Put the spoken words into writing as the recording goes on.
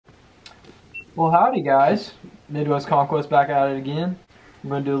Well, howdy guys. Midwest Conquest back at it again. We're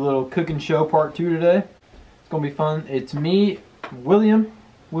going to do a little cooking show part 2 today. It's going to be fun. It's me, William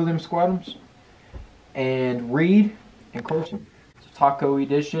Squadrons, and Reid and Carson. It's a taco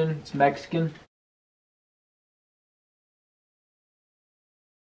edition. It's Mexican.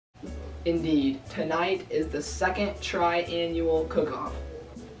 Indeed. Tonight is the second tri-annual cook-off.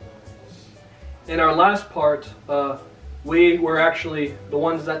 In our last part, we were actually the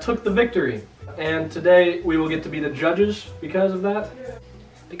ones that took the victory. And today we will get to be the judges because of that.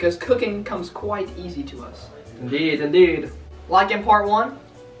 Because cooking comes quite easy to us. Indeed, indeed. Like in part 1,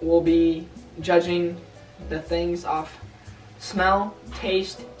 we'll be judging the things off smell,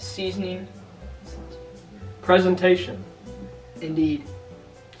 taste, seasoning. Presentation. Indeed.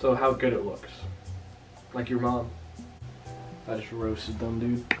 So how good it looks. Like your mom. I just roasted them,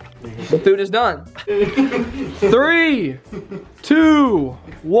 dude. The food is done. 3, 2,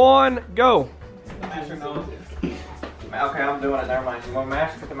 1, go. The masher knows. Okay, I'm doing it. Never mind. You want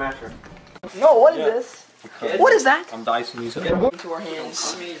mash? Put the masher. No, what is this? What is that? I'm dicing these up. Into our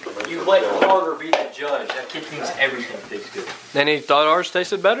hands. You let Carter be the judge. That kid thinks everything tastes good. And he thought ours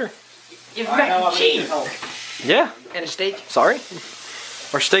tasted better. You've mac and cheese. Yeah. And a steak. Sorry.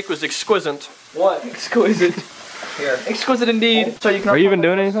 Our steak was exquisite. What? Exquisite. Here. Exquisite indeed. So you can. Are you even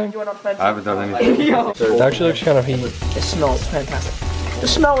doing anything? I haven't done anything. It actually looks kind of heat. It smells fantastic. The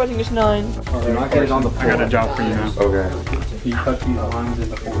smell rating is 9. I got a job for you now. Okay. You cut these lines in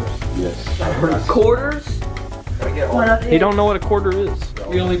the forest. Yes. Quarters? He don't know what a quarter is.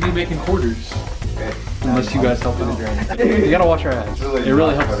 We only be making quarters. Unless you guys help with the journey. You gotta watch our ads. It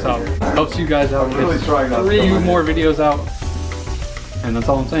really helps us out. Helps you guys out. Gets 3 more videos out. And that's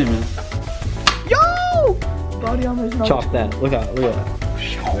all I'm saying, man. Yo! Body armor is not. Chop that. Look at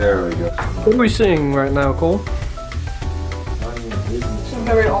that. There we go. What are we seeing right now, Cole? Some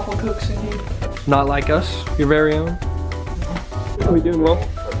very awful cooks in here. Not like us, your very own. Are we doing well?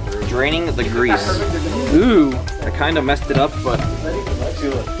 Draining the grease. Ooh. I kind of messed it up, but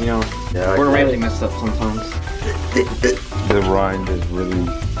you know, Gordon Ramsay messed up sometimes. The rind is really,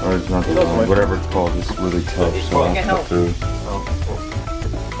 or it's not the rind, whatever it's called, it's really tough. So I have to.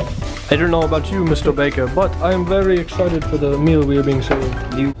 I don't know about you, Mr. Baker, but I am very excited for the meal we are being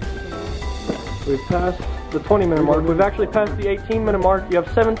served. We've passed the 20-minute mark. We've actually passed the 18-minute mark. You have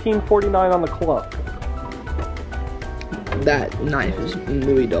 17:49 on the clock. That knife is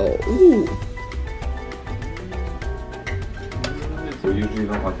muy dull. Ooh. So usually you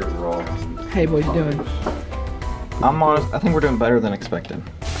don't like it raw. Hey, what you doing? I'm honest. I think we're doing better than expected.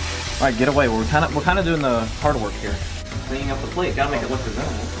 All right, get away. We're kind of doing the hard work here. Cleaning up the plate. Gotta make it look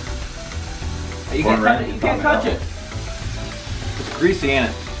presentable. Hey, you can't touch it. You can't touch it. It's greasy, ain't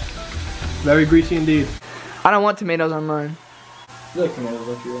it? Very greasy indeed. I don't want tomatoes on mine. You like tomatoes,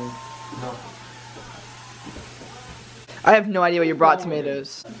 don't you? No. I have no idea what you brought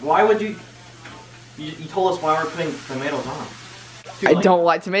tomatoes. Why would you? You told us why we're putting tomatoes on. I don't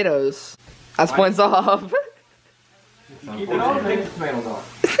like tomatoes. That's points off. Keep it on. Take the tomatoes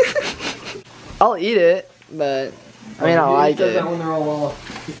off. I'll eat it, but I mean I like it. That when they're all off.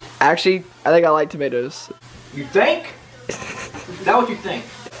 Actually, I think I like tomatoes. You think? Is that what you think?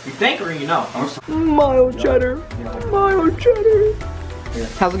 You think or you know? Mild cheddar. Mild cheddar.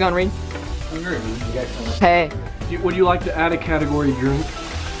 How's it going, Reid? Hey. Would you like to add a category drink?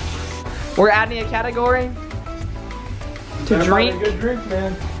 We're adding a category to drink. Good drink,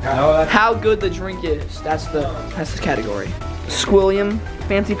 man. How good the drink is. That's the category. Squilliam,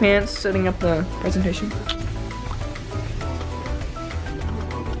 fancy pants, setting up the presentation.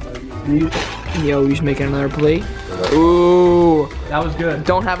 Yo, he's making another plate. Ooh, That was good.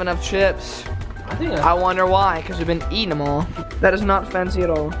 don't have enough chips. I wonder why, because we've been eating them all. That is not fancy at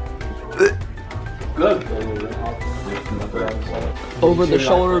all. Good. Over the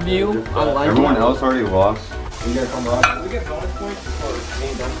shoulder view. I like Everyone it. else already lost. We get bonus points for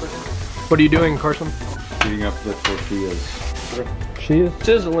being done quicker. What are you doing, Carson? Heating up the tortillas. She is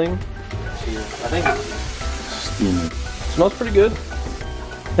sizzling. I think. Steaming. Smells pretty good.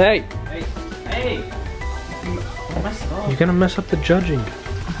 Hey, Hey. you're gonna mess up the judging.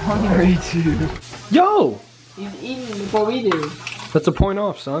 I'm hungry too. Yo, He's eating before we do. that's a point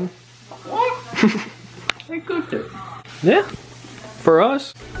off, son. I cooked it. Yeah. For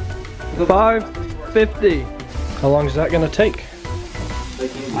us, 5:50. How long is that gonna take?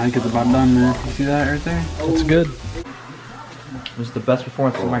 I think it's about done, man. You see that right there? It's good. It was the best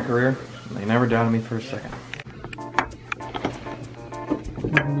performance of my career. They never doubted me for a second.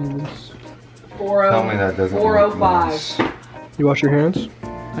 Tell me that doesn't. 4:05. You wash your hands?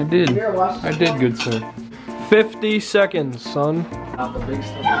 I did. I did, good sir. 50 seconds, son. Not the big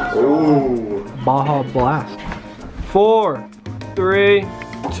stuff. Ooh. Baja Blast. 4, 3,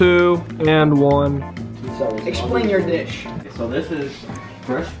 2, and 1. Explain your dish. So this is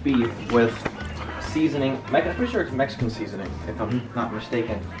fresh beef with seasoning. I'm pretty sure it's Mexican seasoning, if I'm not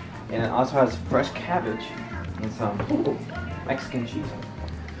mistaken. And it also has fresh cabbage and some Mexican cheese.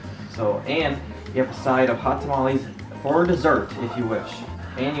 So, and you have a side of hot tamales for dessert, if you wish.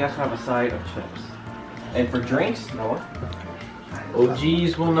 And you also have a side of chips. And for drinks, Noah?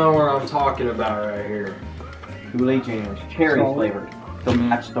 OGs will know what I'm talking about right here. Kool-Aid Jams, cherry flavored, to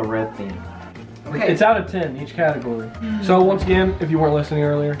match the red theme. Okay. It's out of 10, each category. So once again, if you weren't listening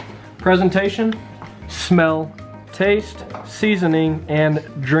earlier, presentation, smell, taste, seasoning, and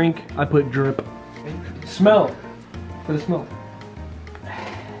drink. I put drip. Smell. For the smell.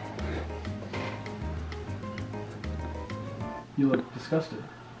 You look disgusted.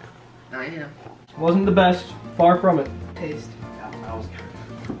 I am. Wasn't the best, far from it. Taste. That was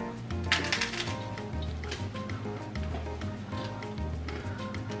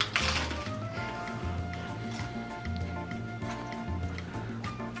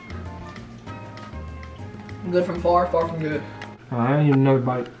Good from far, far from good. I need another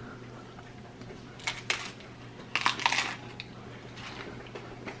bite.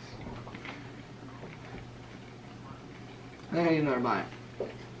 I think I need another bite.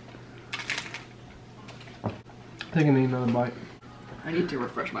 I think I need another bite. I need to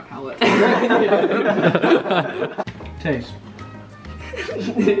refresh my palate. Taste.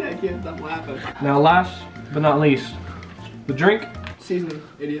 I can't stop laughing. Now last but not least, the drink. Seasoning,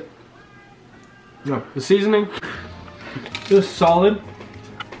 idiot. No, the seasoning. Just solid.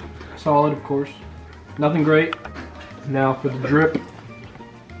 Solid, of course. Nothing great. Now for the drip.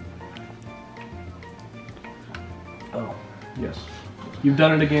 Oh, yes. You've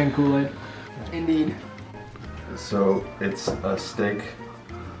done it again, Kool-Aid. Indeed. So it's a steak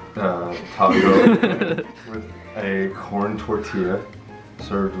taco with a corn tortilla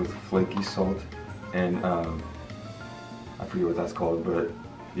served with flaky salt and I forget what that's called, but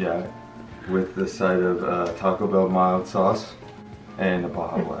yeah, with the side of Taco Bell mild sauce and a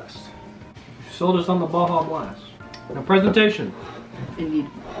Baja Blast. You sold us on the Baja Blast. Now presentation. Indeed.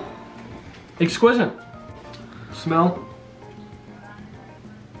 Exquisite. Smell.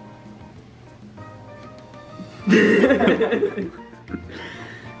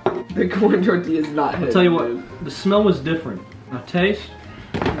 The corn tortilla is not hit. I'll tell you what, the smell was different. Now taste.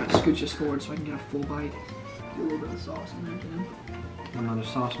 I'm gonna scooch this forward so I can get a full bite. Get a little bit of sauce in there too. Another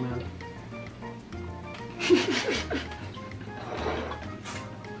sauce, man.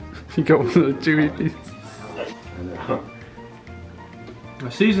 You go with the chewy pieces. The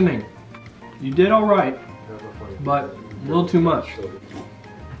seasoning. You did all right, but a little too much.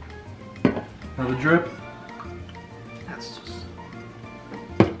 Now the drip. That's just...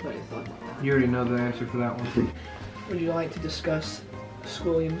 What I thought about that. You already know the answer for that one. Would you like to discuss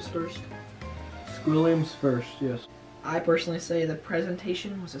Squilliams first? Squilliams first, yes. I personally say the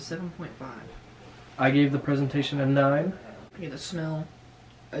presentation was a 7.5. I gave the presentation a 9. I gave the smell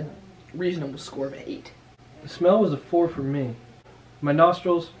a reasonable score of 8. The smell was a 4 for me. My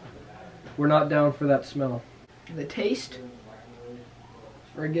nostrils were not down for that smell. The taste,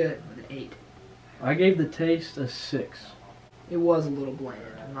 very good with an 8. I gave the taste a 6. It was a little bland.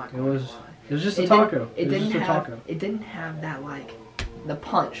 I'm not going to lie. It was just a It taco. It was didn't just a have. taco. It didn't have that like the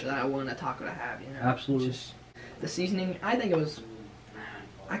punch that I want a taco to have. You know. Absolutely. Just the seasoning. I think it was.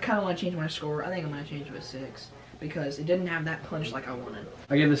 I kind of want to change my score. I think I'm going to change it to a 6 because it didn't have that punch like I wanted.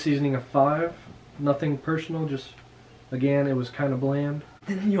 I gave the seasoning a 5. Nothing personal, just again it was kind of bland.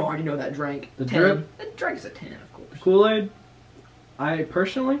 And you already know that drink. The 10. drip? The drink is a 10, of course. Kool-Aid, I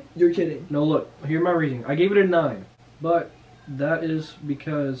personally, You're kidding. no look, hear my reasoning. I gave it a 9, but that is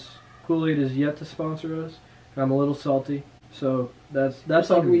because Kool-Aid is yet to sponsor us. And I'm a little salty, so that's That's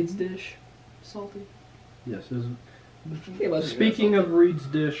like on me. Reid's dish. Salty. Yes, it was, It wasn't speaking really of Reid's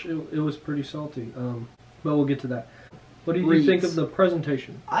dish, it was pretty salty. But we'll get to that. What do you Reid's. think of the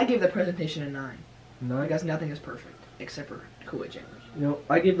presentation? I gave the presentation a 9 9. because nothing is perfect except for Kool-Aid Jams. You know,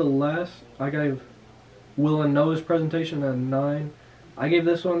 I gave Will and Noah's presentation a 9. I gave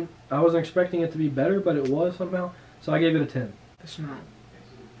this one, I wasn't expecting it to be better, but it was somehow, so I gave it a 10. The smell.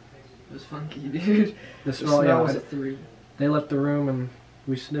 It was funky, dude. The The smell, smell yeah, was a 3. they left the room and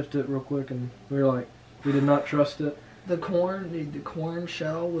we sniffed it real quick and we were like, we did not trust it. The corn, dude, the corn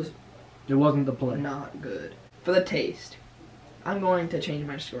shell was It wasn't the play. not good. For the taste, I'm going to change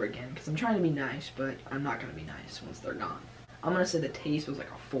my score again because I'm trying to be nice, but I'm not going to be nice once they're gone. I'm going to say the taste was like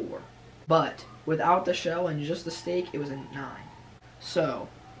a 4. But without the shell and just the steak, it was a 9. So,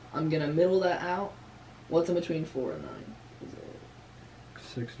 I'm going to middle that out. What's in between 4 and 9?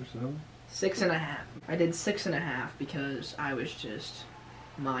 6 or 7. 6.5. I did 6.5 because I was just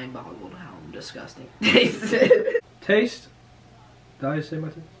mind-boggled how disgusting taste is. Taste? Did I say my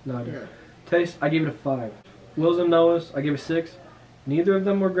taste? No, I didn't. Yeah. Taste, I gave it a 5. Will's and Noah's, I gave a 6. Neither of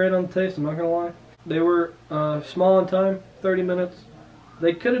them were great on the taste, I'm not gonna lie. They were small on time, 30 minutes.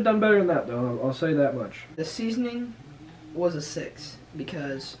 They could have done better than that, though, I'll say that much. The seasoning was a 6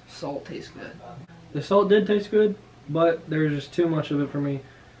 because salt tastes good. The salt did taste good, but there was just too much of it for me.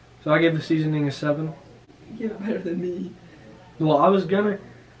 So I gave the seasoning a 7. You give it better than me. Well, I was gonna,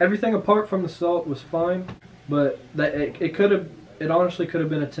 everything apart from the salt was fine, but that it honestly could have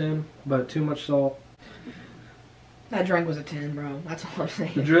been a 10, but too much salt. That drink was a 10, bro. That's all I'm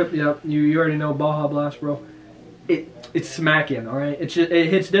saying. The drip, yep, you already know Baja Blast, bro. It's smacking, all right. It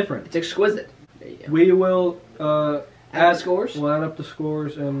hits different. It's exquisite. There you go. We will add the scores. We'll add up the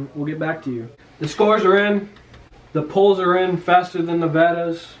scores and we'll get back to you. The scores are in. The polls are in faster than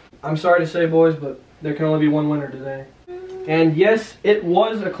Nevada's. I'm sorry to say, boys, but there can only be one winner today. And yes, it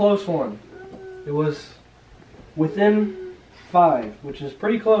was a close one. It was within 5, which is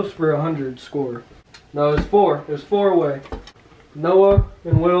pretty close for a 100 score. No, it was 4. It was 4 away. Noah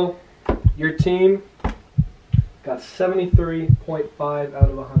and Will, your team got 73.5 out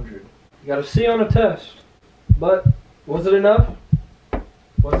of 100. You got a C on a test, but was it enough?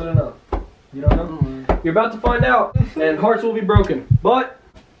 Was it enough? You don't know? You're about to find out, and hearts will be broken. But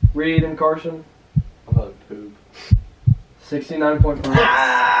Reid and Carson, I'm about to poop. 69.5.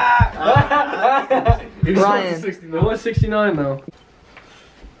 Brian. It was 69 though.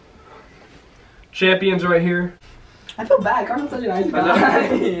 Champions right here. I feel bad. Carson's such a nice guy.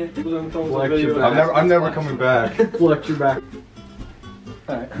 I'm never coming back. Flex your back.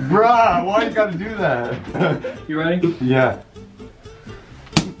 Alright. Bruh, why you gotta do that? You ready? Yeah.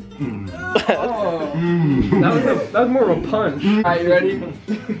 Oh. That was more of a punch. Alright, you ready?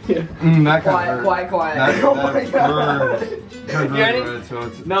 That Quiet, quiet, quiet. That, Oh my god. you ready? So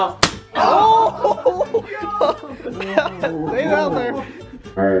it's, No. Oh! Stay down there.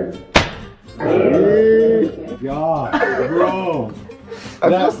 God, bro. I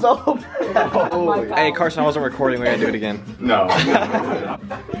feel so bad. Hey, Carson, I wasn't recording. We gotta do it again. No.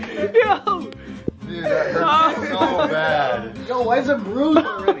 Yo! Dude, that hurts so bad. Yo, why is it bruised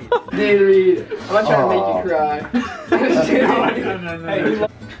already? Dude, Reid, I'm not trying to make you cry. I'm just kidding. No.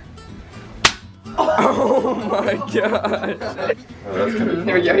 Oh my god. Oh, that's kind of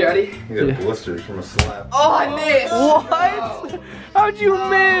Here we go, you ready? You got blisters from a slap. Oh, I missed! What? How'd you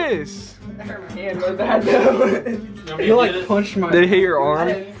miss? Her hand was bad though. You like punched my. Did it hit your arm?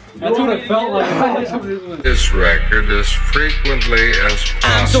 That's what it felt like. This record as frequently as possible.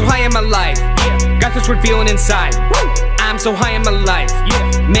 I'm so high in my life, got this weird feeling inside. I'm so high in my life,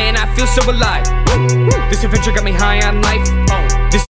 man, I feel so alive. This adventure got me high on life.